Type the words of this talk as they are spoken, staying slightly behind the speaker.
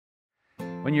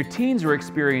When your teens are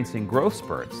experiencing growth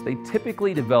spurts, they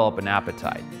typically develop an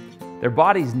appetite. Their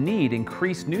bodies need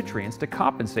increased nutrients to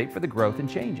compensate for the growth and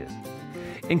changes.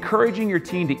 Encouraging your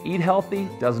teen to eat healthy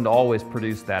doesn't always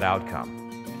produce that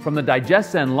outcome. From the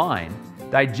DigestZen line,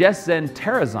 DigestZen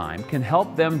TerraZyme can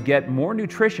help them get more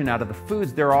nutrition out of the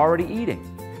foods they're already eating.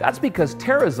 That's because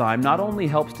TerraZyme not only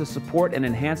helps to support and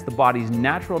enhance the body's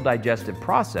natural digestive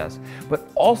process, but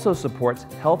also supports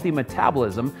healthy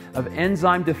metabolism of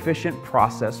enzyme-deficient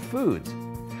processed foods.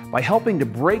 By helping to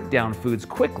break down foods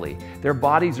quickly, their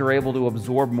bodies are able to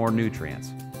absorb more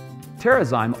nutrients.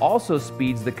 TerraZyme also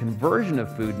speeds the conversion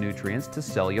of food nutrients to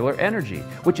cellular energy,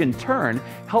 which in turn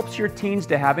helps your teens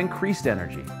to have increased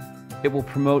energy. It will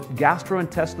promote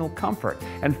gastrointestinal comfort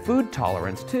and food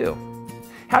tolerance too.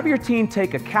 Have your teen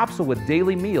take a capsule with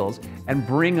daily meals and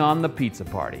bring on the pizza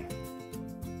party.